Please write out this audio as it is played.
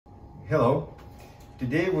Hello,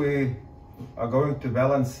 today we are going to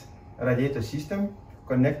balance radiator system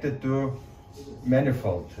connected to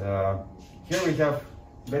manifold. Here we have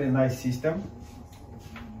very nice system.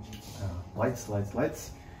 Lights.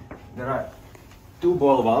 There are two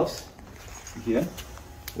ball valves here,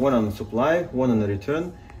 one on supply, one on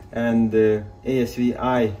return, and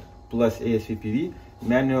ASV-I plus ASV-PV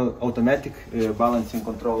manual automatic balancing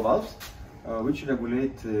control valves, which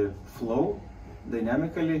regulate flow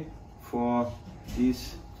dynamically for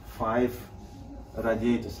these 5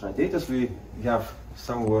 radiators. Radiators we have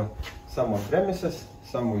some on premises,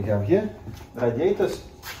 some we have here. Radiators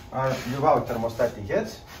are without thermostatic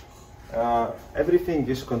heads. Everything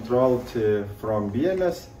is controlled from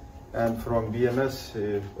BMS and from BMS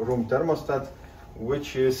room thermostat,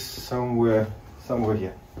 which is somewhere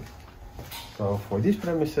here. So for these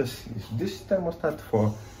premises is this thermostat.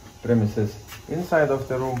 For premises inside of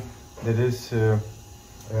the room there is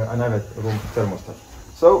another room thermostat.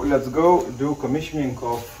 So let's go do commissioning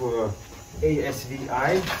of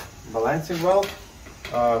ASV-I balancing valve.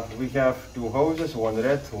 We have 2 hoses, one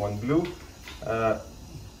red, one blue.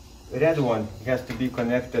 Red one has to be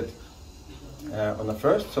connected on the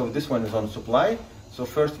first, so this one is on supply. So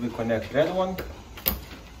first we connect red one,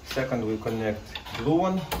 second we connect blue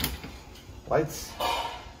one. Lights.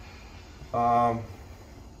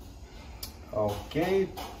 Okay,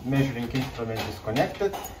 measuring instrument is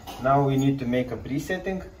connected. Now we need to make a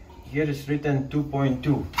presetting. Here is written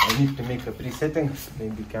 2.2. I need to make a presetting.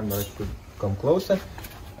 Maybe camera could come closer.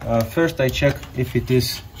 First I check if it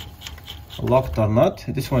is locked or not.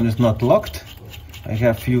 This one is not locked. I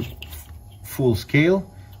have few full scale,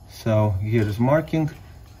 so here is marking,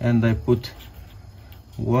 and I put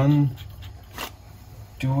 1,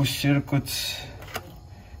 2 circuits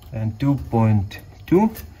and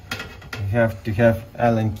 2.2. You have to have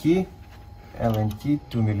Allen key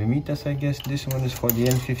 2 millimeters, I guess. This one is for the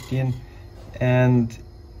N15, and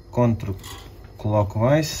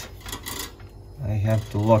counterclockwise I have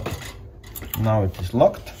to lock it. Now it is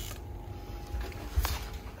locked.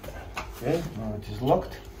 Okay, now it is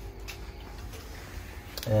locked,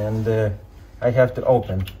 and I have to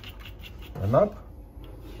open the knob.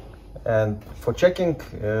 And for checking,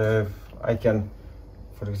 I can,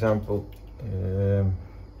 for example,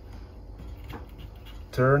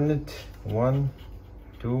 turn it 1,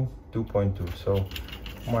 2, 2.2. So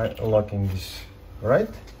my locking is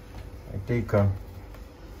right. I take a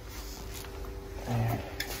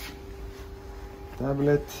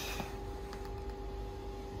tablet.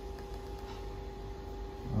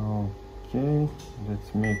 Okay,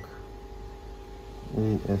 let's make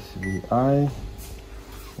ASV-I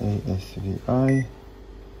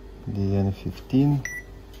DN15.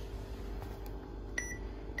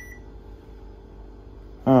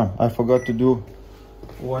 I forgot to do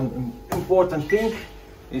one important thing,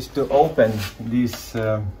 is to open these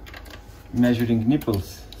measuring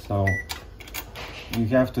nipples. So you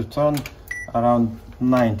have to turn around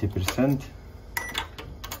 90%.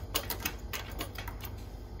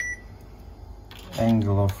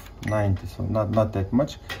 Angle of 90, so not that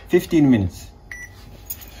much. 15 minutes.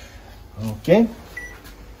 Okay,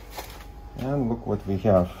 and look what we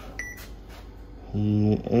have.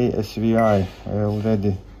 The ASV-I I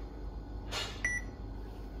already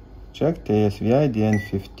checked. ASV-I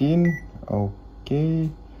DN15. Okay,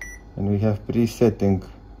 and we have presetting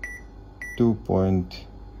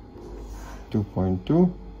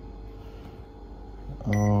 2.2.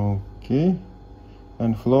 Okay,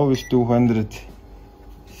 and flow is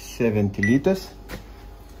 270 liters,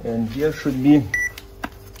 and here should be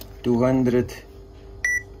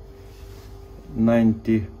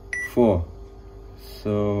 294.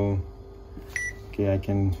 So okay,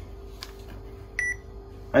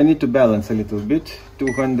 I need to balance a little bit.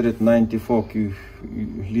 294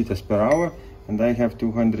 liters per hour, and I have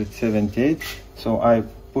 278. So I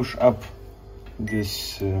push up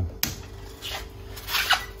this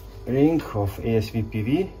ring of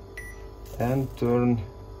ASV-PV and turn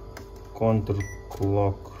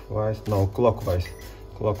counterclockwise. No, clockwise.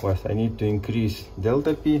 I need to increase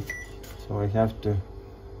delta P, so I have to.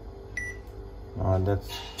 That's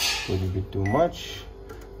a little bit too much.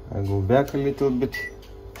 I go back a little bit.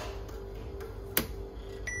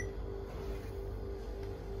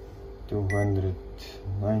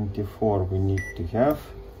 $294 we need to have.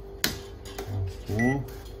 Okay.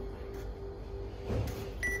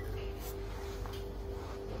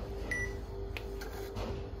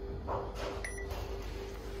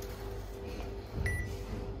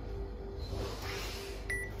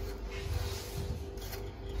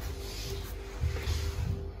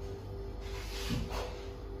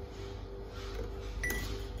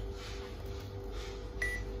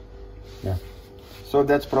 Yeah, so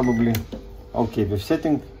that's probably okay. With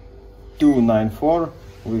setting 294,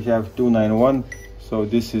 we have 291, so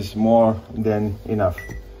this is more than enough.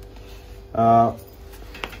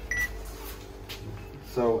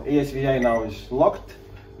 So ASV-I now is locked.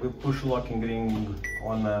 We push locking ring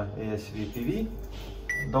on ASV-PV.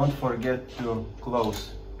 Don't forget to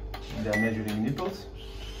close the measuring nipples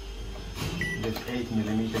with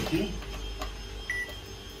 8mm key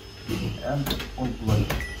and unplug.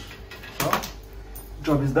 So,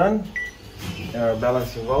 job is done. Our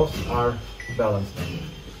balancing valves are balanced.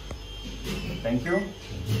 Thank you.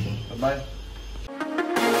 Bye-bye.